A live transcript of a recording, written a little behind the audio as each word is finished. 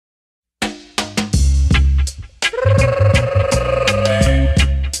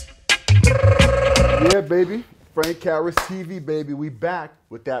baby. Frank Harris TV, baby. We back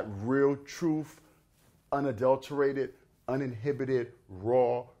with that real truth, unadulterated, uninhibited,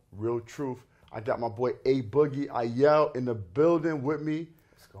 raw, real truth. I got my boy A Boogie, Ayal in the building with me.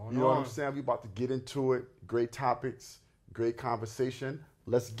 What's going on? You know what I'm saying? We about to get into it. Great topics, great conversation.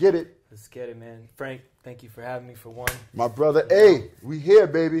 Let's get it. Let's get it, man. Frank, thank you for having me for one. My brother A, we here,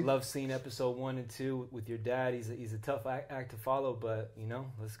 baby. Love seeing episode 1 and 2 with your dad. He's a tough act to follow, but, you know,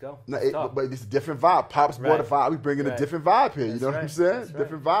 let's go. But it's a different vibe. Pops brought a vibe. We bringing a different vibe here. You know what I'm saying?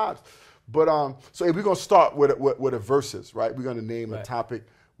 Different vibes. But so we're gonna start with a versus, right? We're gonna name a topic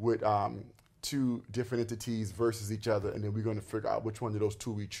with two different entities versus each other, and then we're gonna figure out which one of those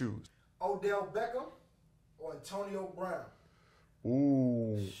two we choose. Odell Beckham or Antonio Brown?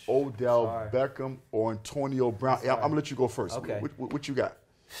 Ooh, Odell Beckham or Antonio Brown. Yeah, I'm gonna let you go first. Okay. What you got?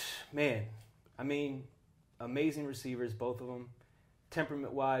 Man, I mean, amazing receivers, both of them.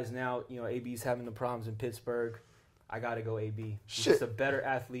 Temperament-wise, now, you know, AB's having the problems in Pittsburgh. I got to go AB. He's just a better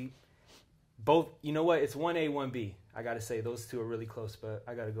athlete. Both, you know what? It's 1A, 1B. I got to say, those two are really close, but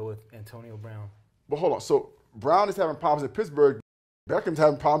I got to go with Antonio Brown. But hold on. So Brown is having problems in Pittsburgh. Beckham's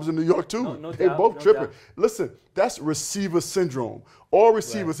having problems in New York, too. No they doubt, both tripping. Doubt. Listen, that's receiver syndrome. All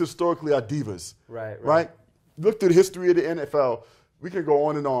receivers historically are divas. Right? Look through the history of the NFL. We can go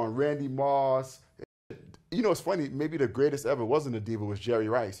on and on. Randy Moss. You know, it's funny. Maybe the greatest ever wasn't a diva was Jerry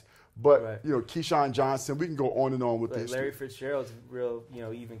Rice. But, you know, Keyshawn Johnson. We can go on and on with this. Larry Fitzgerald's real, you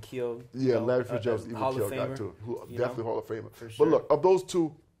know, even keeled. Yeah, Larry Fitzgerald's even Hall keeled of guy, Famer, too. Definitely Hall of Famer. For sure. But look, of those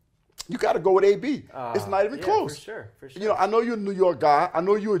two, you got to go with AB. It's not even close. For sure. You know, I know you're a New York guy. I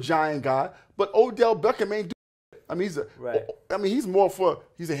know you're a Giant guy. But Odell Beckham ain't doing it. I mean,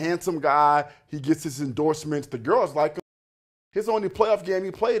 he's a handsome guy. He gets his endorsements. The girls like him. His only playoff game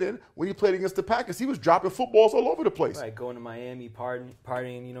he played in, when he played against the Packers, he was dropping footballs all over the place. Right, going to Miami,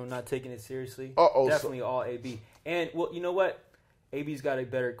 partying, you know, not taking it seriously. Definitely all AB. And, well, you know what? AB's got a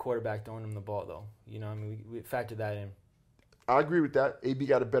better quarterback throwing him the ball, though. You know, I mean, we factor that in. I agree with that. AB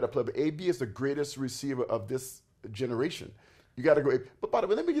got a better player, but AB is the greatest receiver of this generation. You got to go. But by the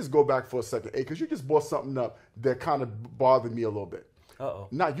way, let me just go back for a second, because you just brought something up that kind of bothered me a little bit. Uh-oh.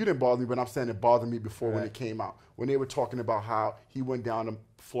 Not you didn't bother me, but I'm saying it bothered me before when it came out. When they were talking about how he went down to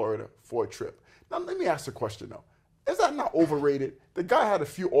Florida for a trip. Now, let me ask a question, though. Is that not overrated? The guy had a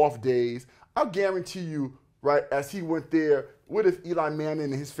few off days. I'll guarantee you, right, as he went there, what if Eli Manning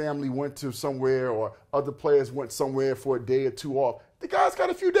and his family went to somewhere or other players went somewhere for a day or two off? The guy's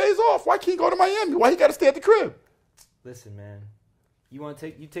got a few days off. Why can't he go to Miami? Why he got to stay at the crib? Listen, man. You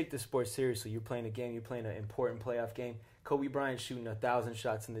take the sport seriously. You're playing a game. You're playing an important playoff game. Kobe Bryant shooting 1,000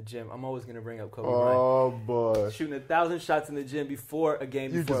 shots in the gym. I'm always going to bring up Kobe Bryant. Oh, boy. Shooting 1,000 shots in the gym before a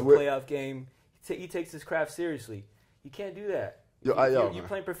game, before a playoff game. He takes his craft seriously. You can't do that. You're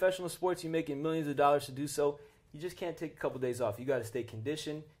playing professional sports. You're making millions of dollars to do so. You just can't take a couple days off. You got to stay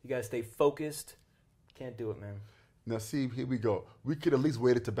conditioned. You got to stay focused. Can't do it, man. Now, see, here we go. We could at least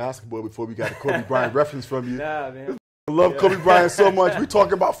wait to basketball before we got a Kobe Bryant reference from you. Nah, man. I love Kobe Bryant so much. We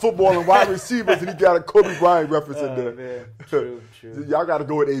talking about football and wide receivers, and he got a Kobe Bryant reference in there. Man. True. Y'all got to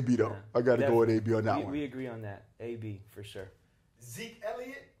go with AB, though. I got to go with AB on that one. We agree on that. AB, for sure. Zeke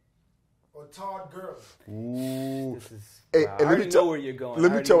Elliott or Todd Gurley? Ooh. I already know where you're going.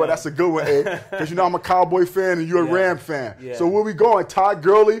 Let me tell you, that's a good one, because you know I'm a Cowboy fan and you're a Ram fan. Yeah. So where we going, Todd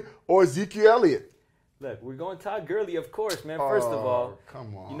Gurley or Ezekiel Elliott? Look, we're going Todd Gurley, of course, man. First of all,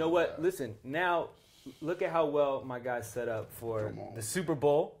 come on. You know what? Man. Listen, now look at how well my guys set up for the Super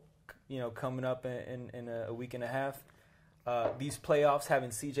Bowl, you know, coming up in a week and a half. These playoffs, having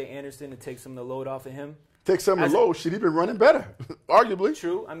C.J. Anderson to take some of the load off of him. Take some of the load. Should he been running better, arguably.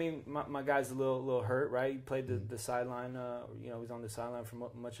 True. I mean, my guy's a little hurt, right? He played the sideline. You know, he was on the sideline for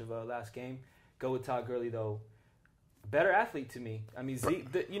much of last game. Go with Todd Gurley, though. Better athlete to me. I mean,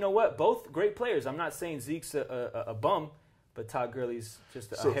 Zeke, you know what? Both great players. I'm not saying Zeke's a bum, but Todd Gurley's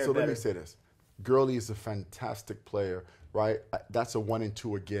just a hair better. So let me say this. Gurley is a fantastic player, right? That's a 1 and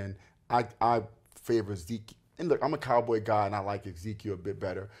 2 again. I favor Zeke. And look, I'm a Cowboy guy, and I like Ezekiel a bit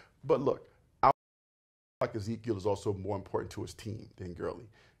better. But look, I like Ezekiel is also more important to his team than Gurley.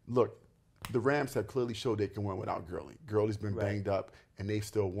 Look, the Rams have clearly showed they can win without Gurley. Gurley's been banged up, and they've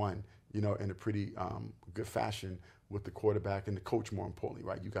still won, you know, in a pretty good fashion with the quarterback and the coach, more importantly,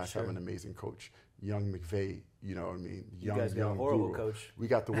 right? You guys have an amazing coach. Young McVay, you know what I mean? You guys got a horrible coach. We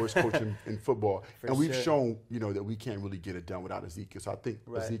got the worst coach in football. And we've shown, you know, that we can't really get it done without Ezekiel. So I think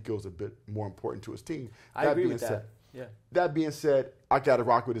Ezekiel's a bit more important to his team. I agree with that. Yeah. That being said, I got to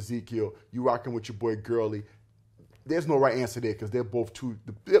rock with Ezekiel. You rocking with your boy Gurley. There's no right answer there because they're both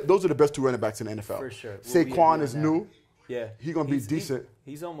those are the best two running backs in the NFL. For sure. Saquon is new. Yeah. He's going to be decent.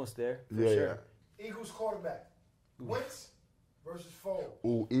 He's almost there. For sure. Eagles quarterback. Wentz versus Foles.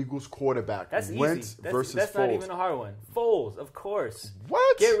 Ooh, Eagles quarterback. That's Wentz easy. versus That's Foles. not even a hard one. Foles, of course.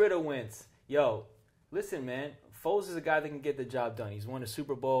 What? Get rid of Wentz. Yo, listen, man. Foles is a guy that can get the job done. He's won a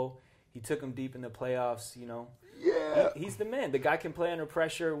Super Bowl. He took him deep in the playoffs, you know. Yeah. He's the man. The guy can play under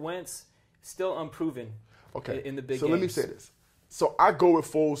pressure. Wentz, still unproven in the big games. So let me say this. So I go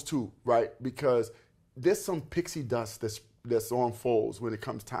with Foles too, right? Because there's some pixie dust that's on Foles when it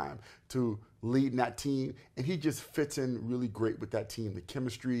comes time to leading that team, and he just fits in really great with that team, the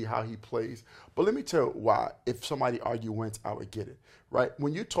chemistry, how he plays. But let me tell you why. If somebody argue Wentz, I would get it, right?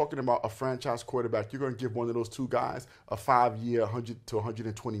 When you're talking about a franchise quarterback, you're going to give one of those two guys a 5-year, $100 to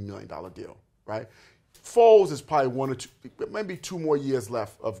 $120 million deal, right? Foles is probably 1 or 2, maybe 2 more years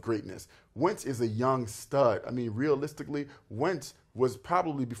left of greatness. Wentz is a young stud. I mean, realistically, Wentz was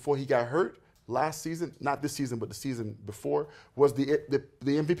probably, before he got hurt last season, not this season, but the season before, was the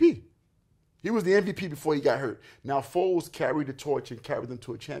MVP. He was the MVP before he got hurt. Now, Foles carried the torch and carried them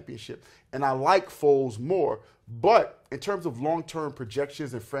to a championship. And I like Foles more. But in terms of long-term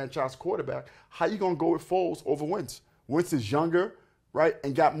projections and franchise quarterback, how you going to go with Foles over Wentz? Wentz is younger, right,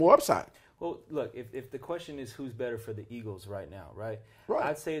 and got more upside. Well, look, if the question is who's better for the Eagles right now, right? Right.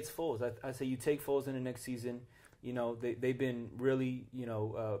 I'd say it's Foles. I'd say you take Foles in the next season. You know, they've been really,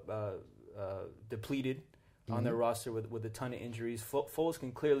 depleted on their roster with a ton of injuries. Foles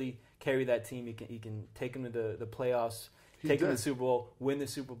can clearly carry that team. He can take them to the playoffs, take them to the Super Bowl, win the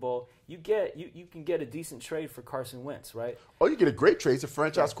Super Bowl. You can get a decent trade for Carson Wentz, right? Oh, you get a great trade. It's a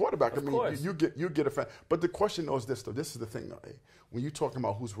franchise quarterback. Of course. You get a fan. But the question though is this, though. This is the thing, though. When you're talking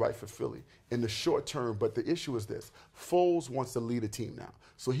about who's right for Philly in the short term, but the issue is this: Foles wants to lead a team now,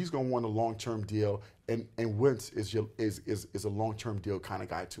 so he's going to want a long-term deal, and Wentz is a long-term deal kind of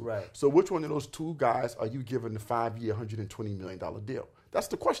guy too. Right. So which one of those two guys are you giving the 5-year, $120 million deal? That's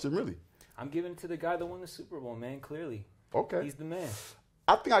the question, really. I'm giving it to the guy that won the Super Bowl, man. Clearly, Okay. he's the man.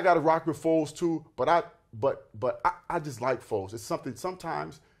 I think I got to rock with Foles too, but I just like Foles. It's something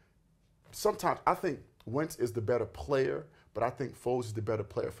sometimes I think Wentz is the better player, but I think Foles is the better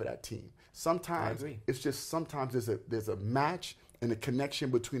player for that team. Sometimes it's just there's a match and a connection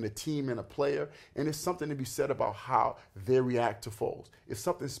between a team and a player, and it's something to be said about how they react to Foles. It's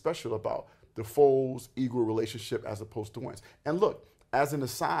something special about the Foles-Eagle relationship as opposed to Wentz. And look, as an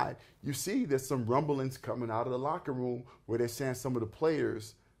aside, you see there's some rumblings coming out of the locker room where they're saying some of the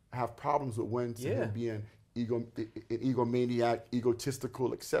players have problems with Wentz and him being an egomaniac,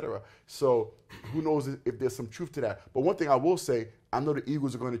 egotistical, etc. So who knows if there's some truth to that. But one thing I will say, I know the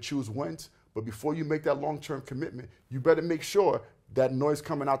Eagles are going to choose Wentz, but before you make that long-term commitment, you better make sure that noise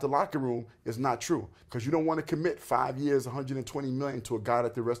coming out the locker room is not true, because you don't want to commit 5 years, $120 million to a guy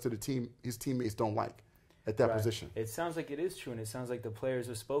that the rest of the team, his teammates, don't like at that position. It sounds like it is true, and it sounds like the players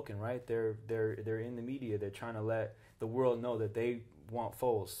are spoken, right? They're in the media. They're trying to let the world know that they want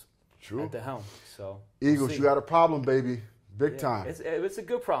Foles at the helm. So Eagles, you got a problem, baby, big time. It's a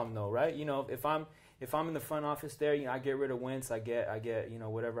good problem though, right? You know, if I'm in the front office there, you know, I get rid of Wentz. I get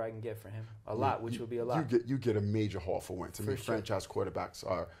whatever I can get for him, which would be a lot. You get a major haul for Wentz. I mean, franchise quarterbacks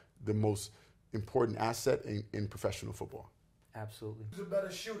are the most important asset in professional football. Absolutely. Who's a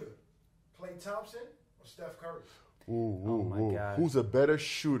better shooter, Klay Thompson or Steph Curry? Oh my God. Who's a better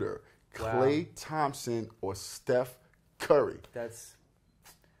shooter, Klay Thompson or Steph Curry? That's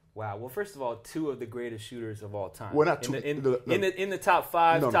wow. Well, first of all, 2 of the greatest shooters of all time. Well, not two. In the top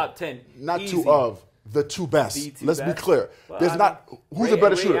 5, top 10. Not easy. 2 of the 2 best. Let's be clear. Well, There's not who's a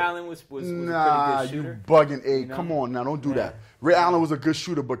better shooter. Ray Allen was a pretty good shooter. You bugging, A. You know? Come on now, don't do that. Ray Allen was a good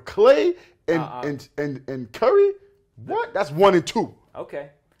shooter, but Klay and Curry, what? That's 1 and 2. Okay.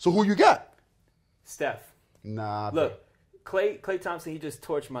 So who you got? Steph. Nah. Look, Klay Thompson, he just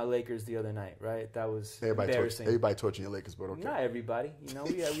torched my Lakers the other night, right? That was embarrassing. Everybody torching your Lakers, but okay. Not everybody. You know,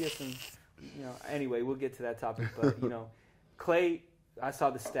 we had some, you know, anyway, we'll get to that topic. But, you know, Klay, I saw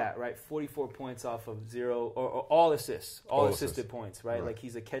the stat, right? 44 points off of 0, or all assists, all assisted points, right? Like,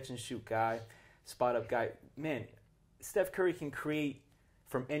 he's a catch-and-shoot guy, spot-up guy. Man, Steph Curry can create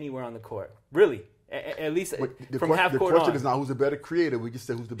from anywhere on the court. Really. At least from half court on. The question is not who's the better creator. We just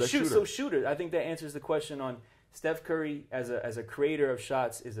said who's the best shooter. So shooter. I think that answers the question on Steph Curry as a creator of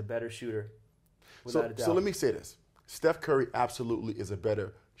shots is a better shooter, without a doubt. So let me say this. Steph Curry absolutely is a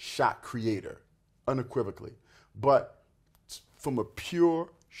better shot creator, unequivocally. But from a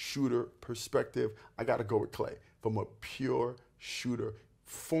pure shooter perspective, I got to go with Klay. From a pure shooter,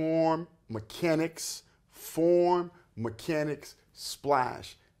 form, mechanics,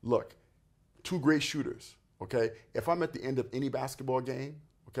 splash. Look, 2 great shooters, okay? If I'm at the end of any basketball game,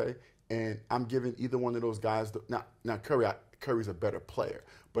 okay, and I'm giving either one of those guys, now Curry's a better player,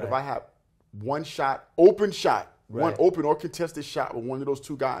 but if I have one shot, open shot, one Right. open or contested shot with one of those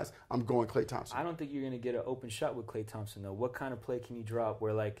two guys, I'm going Klay Thompson. I don't think you're going to get an open shot with Klay Thompson, though. What kind of play can you drop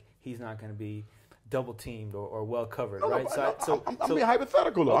where, like, he's not going to be double teamed or well covered, right? I'm being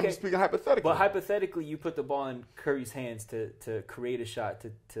hypothetical, though. Okay. I'm speaking hypothetically. But hypothetically, you put the ball in Curry's hands to create a shot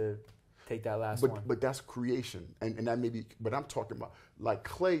to take that last one. But that's creation, and that may be. But I'm talking about like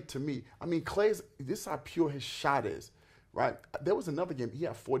Klay. To me, I mean, Klay's. This is how pure his shot is, right? There was another game. He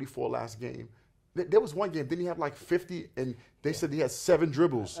had 44 last game. There was one game. Didn't he have like 50? And they said he had 7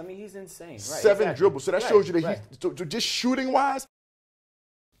 dribbles. I mean, he's insane. Right, 7 exactly. dribbles. So that Right, shows you that right. he's so just shooting wise,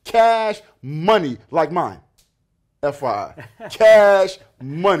 cash money like mine. FYI, cash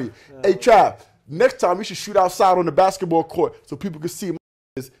money. Hey, Trav. Next time we should shoot outside on the basketball court so people can see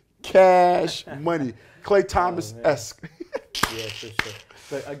is cash money. Klay Thomas-esque. Yeah, for sure.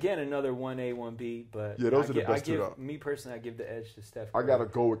 But again, another 1A, 1B. But Yeah, those are the best two, though. Me personally, I give the edge to Steph. I got to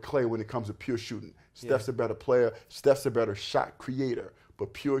go with Klay when it comes to pure shooting. Steph's a better player. Steph's a better shot creator.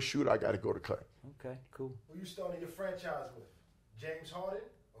 But pure shooter, I got to go to Klay. Okay, cool. Who you starting your franchise with? James Harden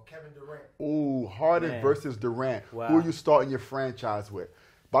or Kevin Durant? Ooh, Harden Man. versus Durant. Wow. Who are you starting your franchise with?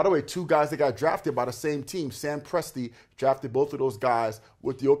 By the way, 2 guys that got drafted by the same team. Sam Presti drafted both of those guys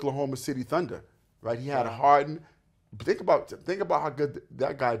with the Oklahoma City Thunder. Right? He had Harden. Think about how good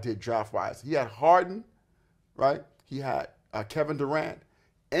that guy did draft-wise. He had Harden, right? He had Kevin Durant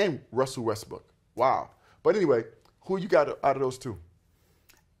and Russell Westbrook. Wow. But anyway, who you got out of those 2?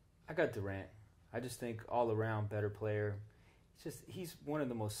 I got Durant. I just think all-around better player. He's one of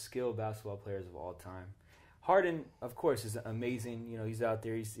the most skilled basketball players of all time. Harden, of course, is amazing. You know, he's out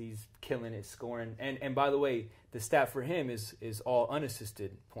there. He's killing it, scoring. And by the way, the stat for him is all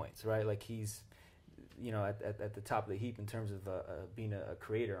unassisted points, right? Like he's, you know, at the top of the heap in terms of being a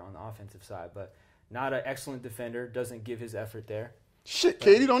creator on the offensive side. But not an excellent defender. Doesn't give his effort there. Shit,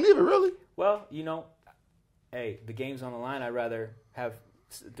 Katie don't even really. Well, you know, hey, the game's on the line. I'd rather have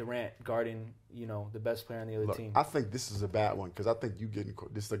Durant guarding, you know, the best player on the other Look, team. I think this is a bad one because I think you getting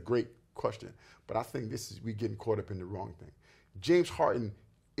this is a great question, but I think we getting caught up in the wrong thing. James Harden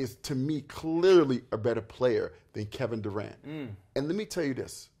is to me clearly a better player than Kevin Durant. And let me tell you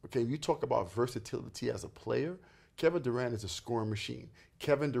this, okay? You talk about versatility as a player. Kevin Durant is a scoring machine.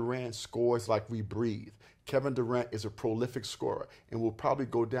 Kevin Durant scores like we breathe. Kevin Durant is a prolific scorer and will probably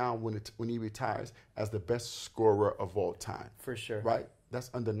go down when he retires as the best scorer of all time. For sure. Right? That's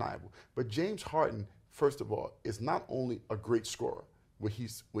undeniable. But James Harden, first of all, is not only a great scorer, which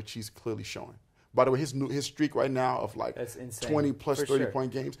he's clearly showing. By the way, his streak right now of like 20 plus For 30 sure.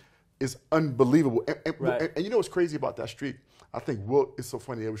 point games is unbelievable. Right. And you know what's crazy about that streak? I think it's so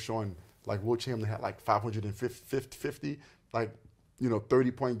funny. They were showing like Will Chamberlain had like 550, like, you know,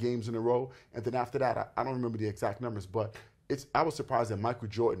 30-point games in a row. And then after that, I don't remember the exact numbers, but I was surprised that Michael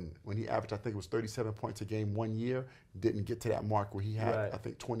Jordan, when he averaged, I think it was 37 points a game one year, didn't get to that mark where he had, Right. I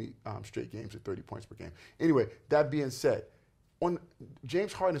think, 20 straight games at 30 points per game. Anyway, that being said,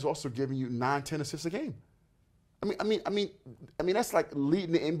 James Harden is also giving you 9-10 assists a game. I mean that's like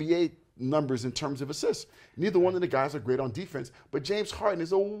leading the NBA numbers in terms of assists. Neither one of the guys are great on defense, but James Harden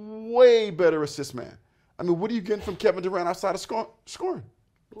is a way better assist man. I mean, what are you getting from Kevin Durant outside of scoring?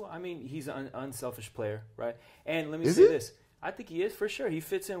 Well, I mean, he's an unselfish player, right? And let me Is say he? this. I think he is for sure. He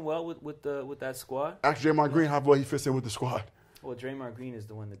fits in well with that squad. Ask Draymond Green how well he fits in with the squad. Well, Draymond Green is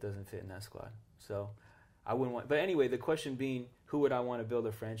the one that doesn't fit in that squad. So I wouldn't want. But anyway, the question being, who would I want to build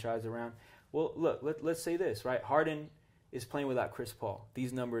a franchise around? Well, look, let's say this, right? Harden is playing without Chris Paul.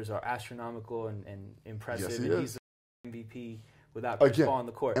 These numbers are astronomical and impressive. Yes, he and is. He's the MVP without Chris Again, Paul on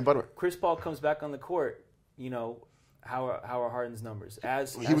the court. and by the way, Chris Paul comes back on the court, you know, how are Harden's numbers? he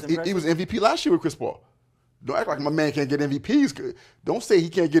was MVP last year with Chris Paul. Don't act like my man can't get MVPs. Don't say he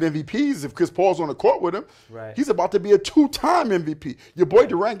can't get MVPs if Chris Paul's on the court with him. Right. He's about to be a 2-time MVP. Your boy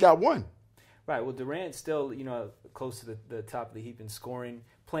Durant got 1. Right. Well, Durant's still, you know, close to the top of the heap in scoring,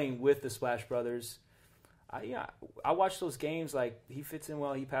 playing with the Splash Brothers. I watch those games. Like, he fits in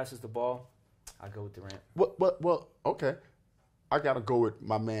well. He passes the ball. I go with Durant. Well, okay. I got to go with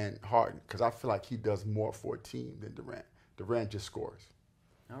my man Harden because I feel like he does more for a team than Durant. Durant just scores.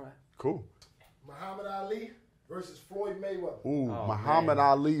 All right. Cool. Muhammad Ali versus Floyd Mayweather. Ooh, Oh, Muhammad man.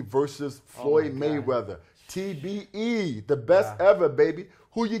 Ali versus Oh, Floyd my God. Mayweather. TBE, the best Wow. ever, baby.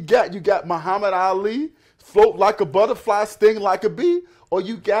 Who you got? You got Muhammad Ali, float like a butterfly, sting like a bee, or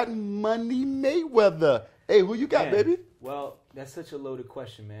you got Money Mayweather? Hey, who you got, Man, baby? Well, that's such a loaded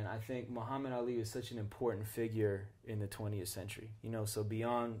question, man. I think Muhammad Ali is such an important figure in the 20th century. You know, so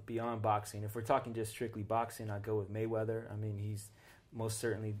beyond boxing, if we're talking just strictly boxing, I'd go with Mayweather. I mean, he's most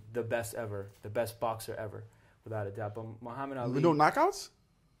certainly the best ever, the best boxer ever, without a doubt. But Muhammad Ali... No knockouts?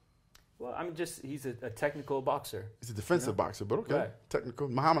 Well, I mean, he's a technical boxer. He's a defensive boxer, but okay. Right. Technical.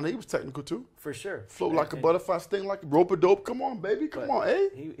 Muhammad Ali was technical too. For sure. Float like a butterfly, sting like a rope a dope. Come on, baby. Come on, eh?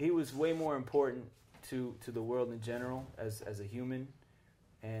 He was way more important to the world in general as a human,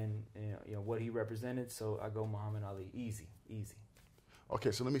 and you know what he represented. So I go Muhammad Ali. Easy.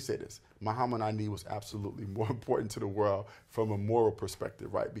 Okay, so let me say this. Muhammad Ali was absolutely more important to the world from a moral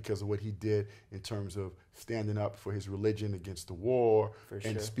perspective, right? Because of what he did in terms of standing up for his religion against the war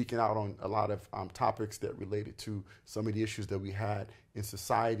and speaking out on a lot of topics that related to some of the issues that we had in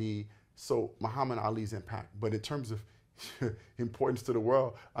society. So Muhammad Ali's impact. But in terms of importance to the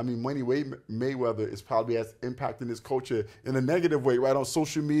world, I mean, Mayweather is probably as impacting his culture in a negative way, right? On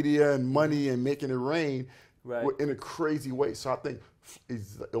social media and money and making it rain. Right. In a crazy way. So I think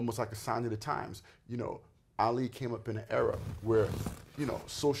it's almost like a sign of the times. You know, Ali came up in an era where, you know,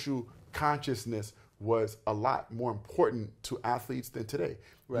 social consciousness was a lot more important to athletes than today.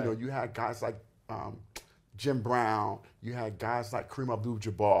 Right. You know, you had guys like Jim Brown, you had guys like Kareem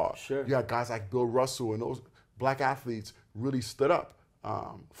Abdul-Jabbar, you had guys like Bill Russell, and those black athletes really stood up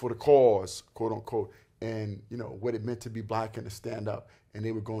for the cause, quote unquote, and, you know, what it meant to be black and to stand up. And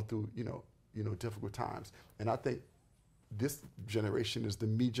they were going through, you know, difficult times. And I think this generation is the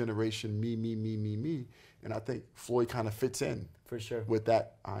me generation, me. And I think Floyd kind of fits in for sure with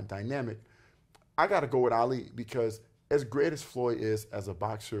that dynamic. I got to go with Ali because as great as Floyd is as a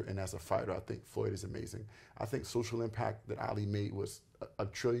boxer and as a fighter, I think Floyd is amazing. I think social impact that Ali made was a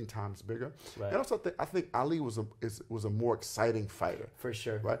trillion times bigger. Right. And also I think Ali was a more exciting fighter. For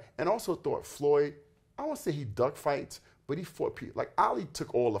sure. Right. And also thought Floyd, I won't say he ducked fights, but he fought people. Like, Ali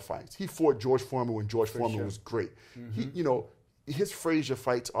took all the fights. He fought George Foreman when George Foreman was great. He, you know, his Frazier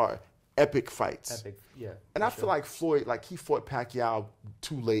fights are epic fights. Epic, yeah. And I feel like Floyd, like, he fought Pacquiao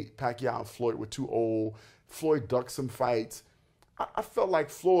too late. Pacquiao and Floyd were too old. Floyd ducked some fights. I felt like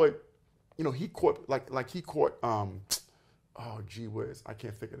Floyd, you know, he caught, oh, gee whiz, I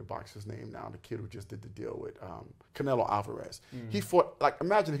can't think of the boxer's name now, the kid who just did the deal with Canelo Alvarez. He fought, like,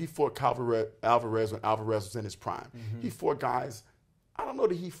 imagine if he fought Alvarez when Alvarez was in his prime. He fought guys, I don't know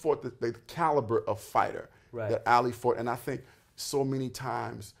that he fought the caliber of fighter that Ali fought. And I think so many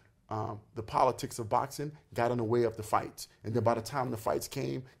times the politics of boxing got in the way of the fights. And then by the time the fights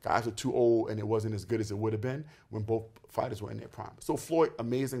came, guys were too old and it wasn't as good as it would have been when both fighters were in their prime. So Floyd,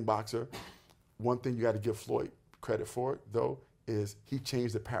 amazing boxer. One thing you got to give Floyd credit for, though, is he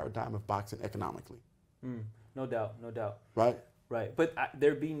changed the paradigm of boxing economically. No doubt. Right? Right. But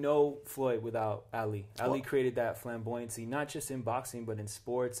there'd be no Floyd without Ali. Ali created that flamboyancy, not just in boxing, but in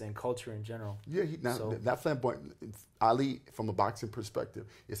sports and culture in general. Yeah, that flamboyant, Ali, from a boxing perspective,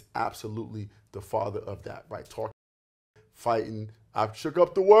 is absolutely the father of that, right? Talking, fighting, I've shook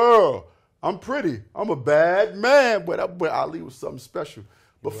up the world. I'm pretty. I'm a bad man. But Ali was something special.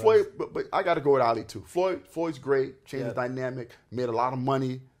 But Floyd, but I got to go with Ali too. Floyd's great, changed the dynamic, made a lot of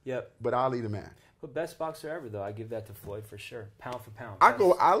money. Yep. But Ali the man. But best boxer ever, though. I give that to Floyd for sure, pound for pound. I go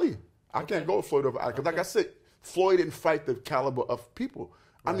with Ali. I can't go with Floyd over Ali because, like I said, Floyd didn't fight the caliber of people.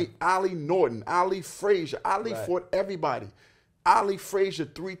 I mean, Ali Norton, Ali Frazier, Ali fought everybody. Ali Frazier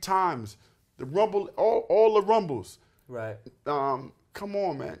 3 times, the Rumble, all the Rumbles. Right. Come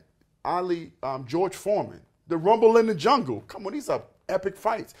on, man. Ali, George Foreman, the Rumble in the Jungle. Come on, these are epic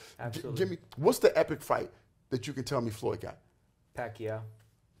fights. Absolutely. Give me, what's the epic fight that you can tell me Floyd got?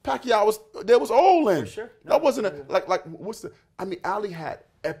 Pacquiao was old in. For sure. No, that wasn't what's the, I mean, Ali had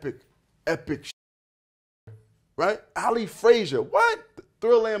epic right? Ali Frazier, what?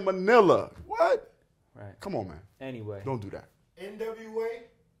 Thriller in Manila, what? Right. Come on, man. Anyway. Don't do that. NWA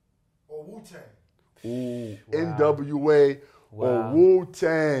or Wu-Tang? Ooh, wow. NWA or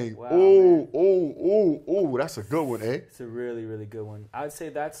Wu-Tang. Wow, ooh, that's a good one, eh? It's a really, really good one. I'd say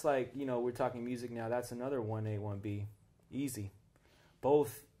that's like, you know, we're talking music now. That's another 1A, 1B. Easy.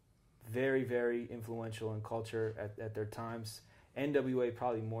 Both very, very influential in culture at their times. NWA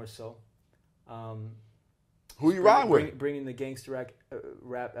probably more so. Who you ride with? Bringing the gangster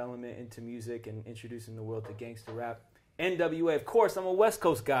rap element into music and introducing the world to gangster rap. NWA, of course, I'm a West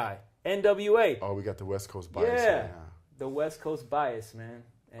Coast guy. NWA. Oh, we got the West Coast bias. Yeah, the West Coast bias, man.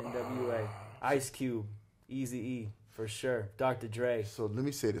 NWA. Ice Cube, Eazy-E, for sure. Dr. Dre. So let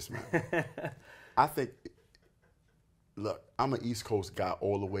me say this, man. I think, look, I'm an East Coast guy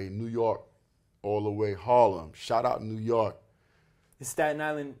all the way. New York, all the way. Harlem. Shout out New York. Is Staten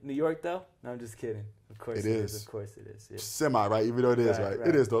Island, New York, though? No, I'm just kidding. Of course it is. Of course it is. Yeah. Semi, right? Even though it is, right?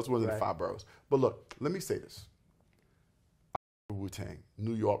 It is, though. It's one of the 5 boroughs. But look, let me say this. I love Wu-Tang.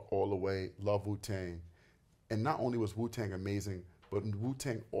 New York all the way. Love Wu-Tang. And not only was Wu-Tang amazing, but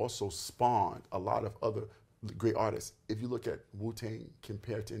Wu-Tang also spawned a lot of other great artists. If you look at Wu-Tang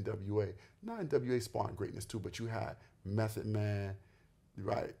compared to NWA, now NWA spawned greatness too, but you had Method Man,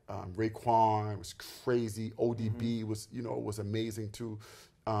 right? Raekwon was crazy. ODB was, was amazing too.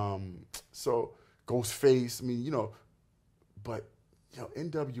 So Ghostface, I mean, but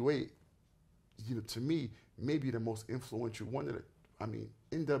NWA, to me, maybe the most influential one of the. I mean,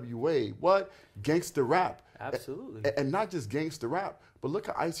 NWA, what? Gangster rap. Absolutely. And not just gangster rap, but look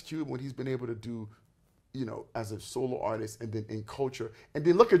at Ice Cube, what he's been able to do, as a solo artist, and then in culture. And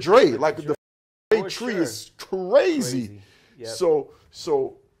then look at Dre. Like, the Dre tree is crazy. Yep.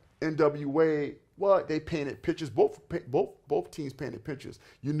 So NWA, what? They painted pictures. Both teams painted pictures.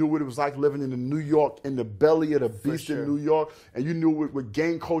 You knew what it was like living in New York, in the belly of the beast in New York. And you knew what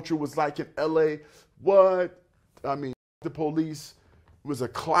gang culture was like in L.A. What? I mean, The Police was a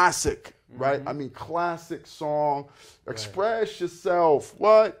classic, right? I mean, classic song. Express yourself.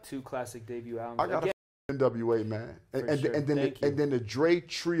 What? 2 classic debut albums. I got NWA, man. And then the Dre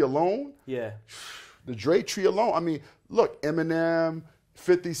tree alone. Yeah. The Dre tree alone. I mean, look, Eminem,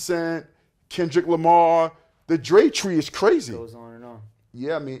 50 Cent, Kendrick Lamar. The Dre tree is crazy. It goes on and on.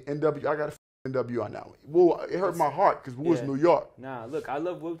 Yeah, I mean, I got NW on that one. Well, it hurt my heart because Wu was New York. Nah, look, I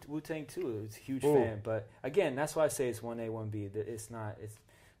love Wu-Tang too. It's a huge fan. But again, that's why I say it's 1A, 1B. It's not,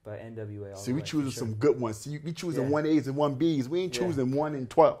 but NWA. See, we choosing some good ones. See, we choosing 1As and 1Bs. We ain't choosing 1 and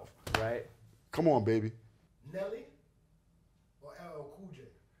 12. Right. Come on, baby. Nelly or LL Cool J?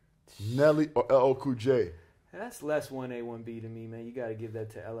 Nelly or LL Cool J? That's less 1A, 1B to me, man. You got to give that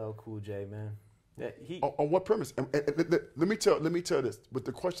to LL Cool J, man. On what premise? And let me tell this. But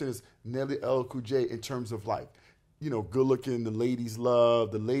the question is Nelly, LL Cool J in terms of like, good looking, the ladies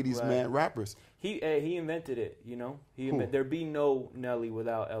love, the ladies man rappers. He invented it. There'd be no Nelly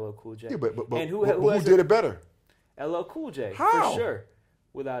without LL Cool J. Yeah, but and who did it better? LL Cool J. How? For sure,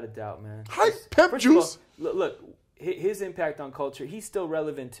 without a doubt, man. Pimp Juice. Look, his impact on culture. He's still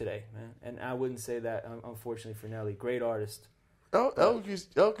relevant today, man. And I wouldn't say that, unfortunately, for Nelly. Great artist. LL Cool J's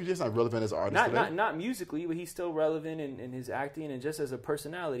not relevant as an artist today. Not musically, but he's still relevant in his acting and just as a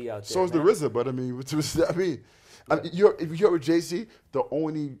personality out there. So is the RZA, but I mean, if you're with Jay-Z, the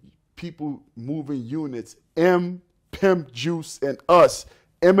only people moving units, Pimp Juice, and us,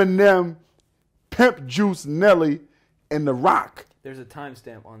 Eminem, Pimp Juice, Nelly, and The Rock. There's a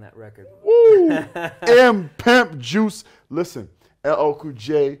timestamp on that record. Woo! Pimp Juice. Listen, LL Cool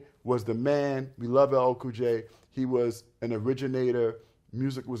J was the man. We love LL Cool J. He was an originator.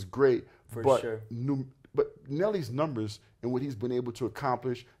 Music was great. But Nelly's numbers and what he's been able to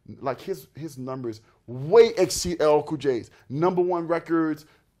accomplish, like his numbers way exceed LL Cool J's. #1 records,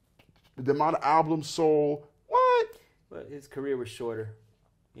 the amount of albums sold. What? But his career was shorter.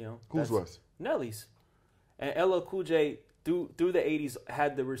 Whose was? Nelly's. And LL Cool J, through the 80s,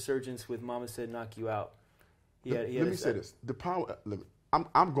 had the resurgence with Mama Said Knock You Out. Let me say this. The power.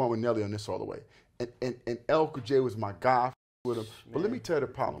 I'm going with Nelly on this all the way. And LL Cool J was my guy with him. Man. But let me tell you the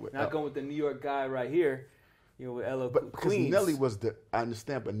problem with not going with the New York guy right here, with LL Cool. Because Nelly was I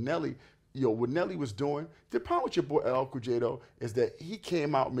understand, but Nelly, what Nelly was doing, the problem with your boy LL Cool J though is that he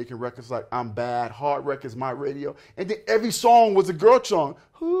came out making records like I'm Bad, Hard Records, My Radio, and then every song was a girl song.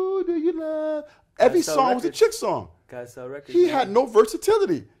 Who do you love? Every song was a chick song. Gotta sell records. He had no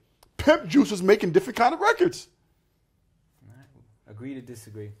versatility. Pimp Juice was making different kind of records. Agree to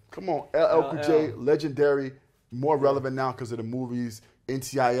disagree. Come on, LL Cool J, legendary, more relevant now because of the movies,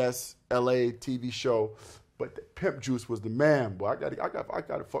 NCIS, LA TV show. But Pimp Juice was the man, boy. I got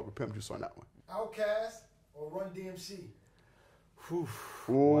to fuck with Pimp Juice on that one. OutKAST or Run DMC?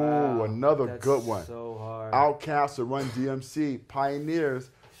 Ooh, another good one. So hard. OutKAST or Run DMC,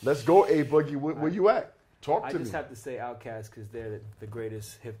 pioneers. Let's go, A Boogie. Where you at? Talk to me. I just have to say OutKAST because they're the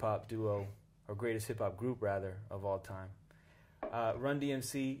greatest hip hop duo, or greatest hip hop group rather, of all time. Run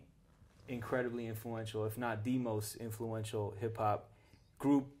DMC, incredibly influential, if not the most influential hip hop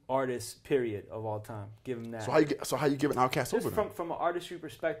group, artist, period, of all time. Give them that. So how you giving OutKAST over? From an artistry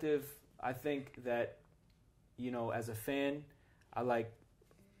perspective, I think that, as a fan, I like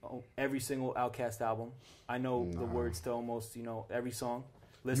every single OutKAST album. I know the words to almost, every song.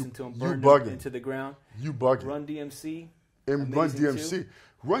 Listen to them, burn them into the ground. You bugging. Run DMC. And Run DMC.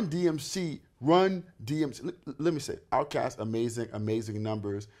 Run DMC. Run DMC. Let me say, OutKAST, amazing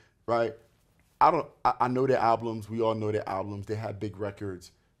numbers, right? I know their albums. We all know their albums. They have big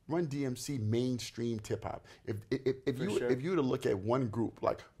records. Run DMC, mainstream hip hop. If you were to look at one group,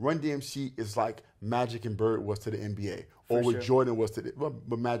 like Run DMC is like Magic and Bird was to the NBA, or what Jordan was to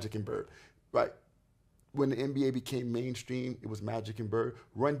but Magic and Bird, right? when the NBA became mainstream, it was Magic and Bird.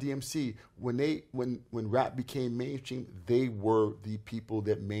 Run DMC, when rap became mainstream, they were the people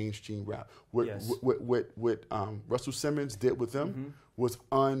that mainstream rap. What Russell Simmons did with them was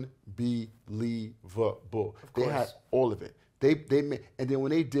unbelievable. They had all of it. They made, and then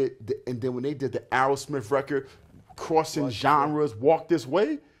when they did the Aerosmith record, crossing genres, Walk This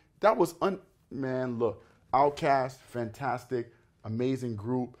Way, that was man. Look, OUTKAST, fantastic, amazing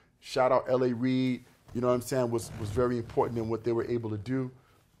group. Shout out L.A. Reid. You know what I'm saying, was very important in what they were able to do.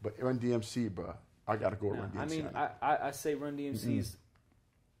 But Run DMC, bro, I got to go with Run DMC. I mean, I say Run DMC is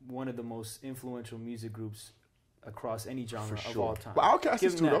one of the most influential music groups across any genre of all time. But OUTKAST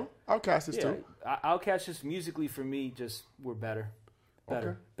is too, though. OUTKAST is too. OUTKAST just musically, for me, just were better.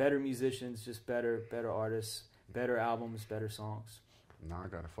 Better musicians, just better artists, better albums, better songs. Nah, I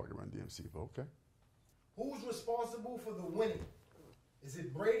got to fucking Run DMC, but okay. Who's responsible for the winning? Is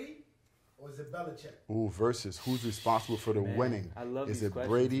it Brady? Or is it Belichick? Ooh, versus who's responsible for the winning? I love Is these it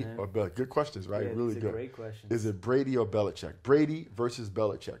questions, Brady man. or Belichick? Good questions, right? Yeah, really these good. are great questions. Is it Brady or Belichick? Brady versus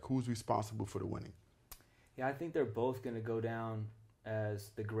Belichick. Who's responsible for the winning? Yeah, I think they're both going to go down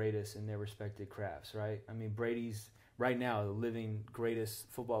as the greatest in their respective crafts, right? I mean, Brady's right now the living greatest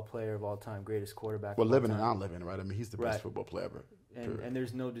football player of all time, greatest quarterback. Well, of all living time. and non-living, right? I mean, he's the best football player ever. And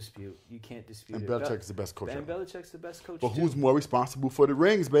there's no dispute. You can't dispute and it. Belichick's the best coach And ever. Belichick's the best coach. But too. who's more responsible for the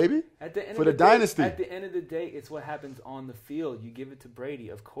rings, baby? At the end for of the dynasty? At the end of the day, it's what happens on the field. You give it to Brady,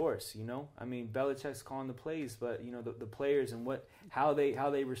 of course. You know, I mean, Belichick's calling the plays, but you know the players and how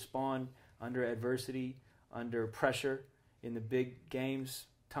they respond under adversity, under pressure in the big games.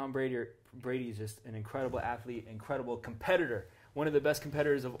 Tom Brady is just an incredible athlete, incredible competitor, one of the best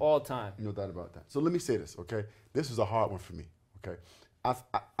competitors of all time. No doubt about that. So let me say this, okay? This is a hard one for me, okay?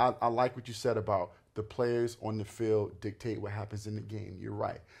 I like what you said about the players on the field dictate what happens in the game. You're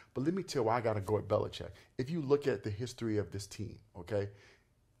right. But let me tell you why I got to go at Belichick. If you look at the history of this team, okay,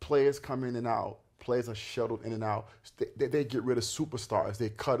 players come in and out. Players are shuttled in and out. They get rid of superstars. They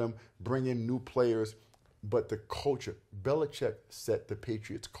cut them, bring in new players. But the culture, Belichick set the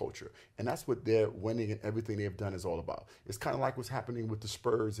Patriots culture. And that's what their winning and everything they've done is all about. It's kind of like what's happening with the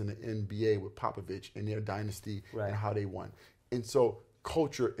Spurs in the NBA with Popovich and their dynasty and how they won. And so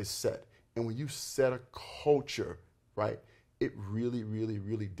culture is set. And when you set a culture, right, it really, really,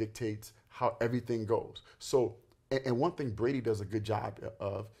 really dictates how everything goes. So, and one thing Brady does a good job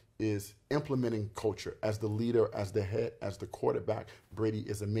of is implementing culture. As the leader, as the head, as the quarterback, Brady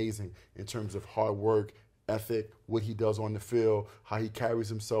is amazing in terms of hard work, ethic, what he does on the field, how he carries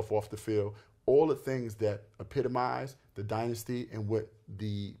himself off the field, all the things that epitomize the dynasty and what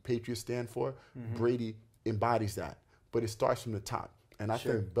the Patriots stand for. Brady embodies that. But it starts from the top. And I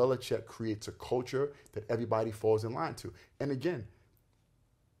think Belichick creates a culture that everybody falls in line to. And again,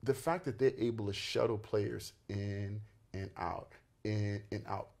 the fact that they're able to shuttle players in and out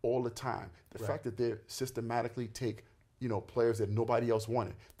all the time, the fact that they systematically take players that nobody else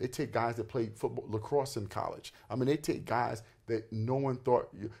wanted. They take guys that played football, lacrosse in college. I mean, they take guys that no one thought.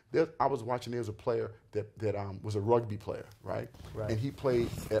 I was watching. There was a player that was a rugby player, right? And he played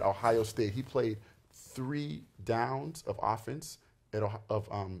at Ohio State. He played 3 downs of offense of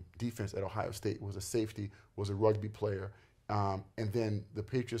defense at Ohio State. Was a safety. Was a rugby player. And then the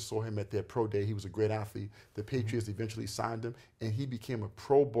Patriots saw him at their pro day. He was a great athlete. The Patriots eventually signed him, and he became a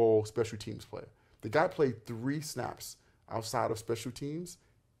Pro Bowl special teams player. The guy played 3 snaps outside of special teams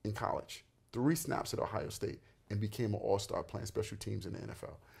in college, 3 snaps at Ohio State, and became an all-star playing special teams in the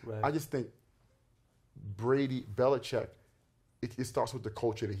NFL. I just think Belichick, it starts with the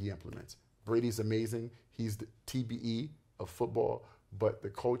culture that he implements. Brady's amazing. He's the TBE of football, but the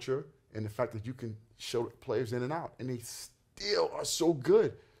culture and the fact that you can show players in and out, and they still are so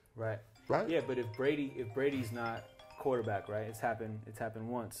good. Right? Yeah, but if Brady's not quarterback, right? It's happened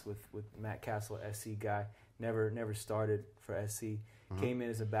once with Matt Castle, SC guy. Never started for SC. Came in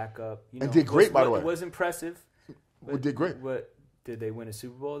as a backup. And did great, by the way. It was impressive. Did great. Did they win a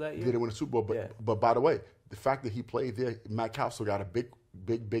Super Bowl that year? Did they win a Super Bowl? But by the way, the fact that he played there, Matt Castle got a big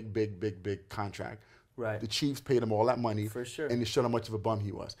contract. Right. The Chiefs paid him all that money. For sure. And they showed how much of a bum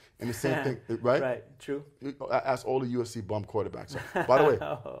he was. And the same thing, right? Right, true. Ask all the USC bum quarterbacks. By the way,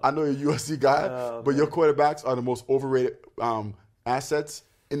 I know you're a USC guy, but your quarterbacks are the most overrated assets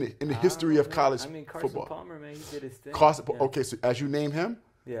in the history of college Carson football. Palmer, man, he did his thing. Okay, so as you name him,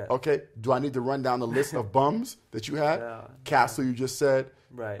 okay, do I need to run down the list of bums that you had? Castle, you just said.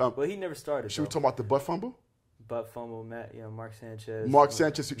 Right. But he never started. Should we talk about the butt fumble? Butt fumble, Mark Sanchez.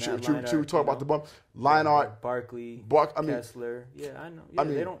 Should we talk about the bum? Leinart, Barkley, Kessler. Yeah, I know. Yeah,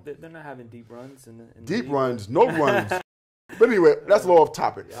 they're not having deep runs. Deep runs, no runs. But anyway, that's a little off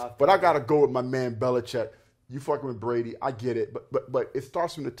topic. But I got to go with my man Belichick. You fucking with Brady, I get it, but it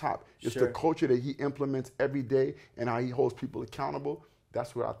starts from the top. It's the culture that he implements every day and how he holds people accountable.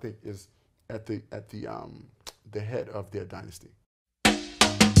 That's what I think is at the head of their dynasty.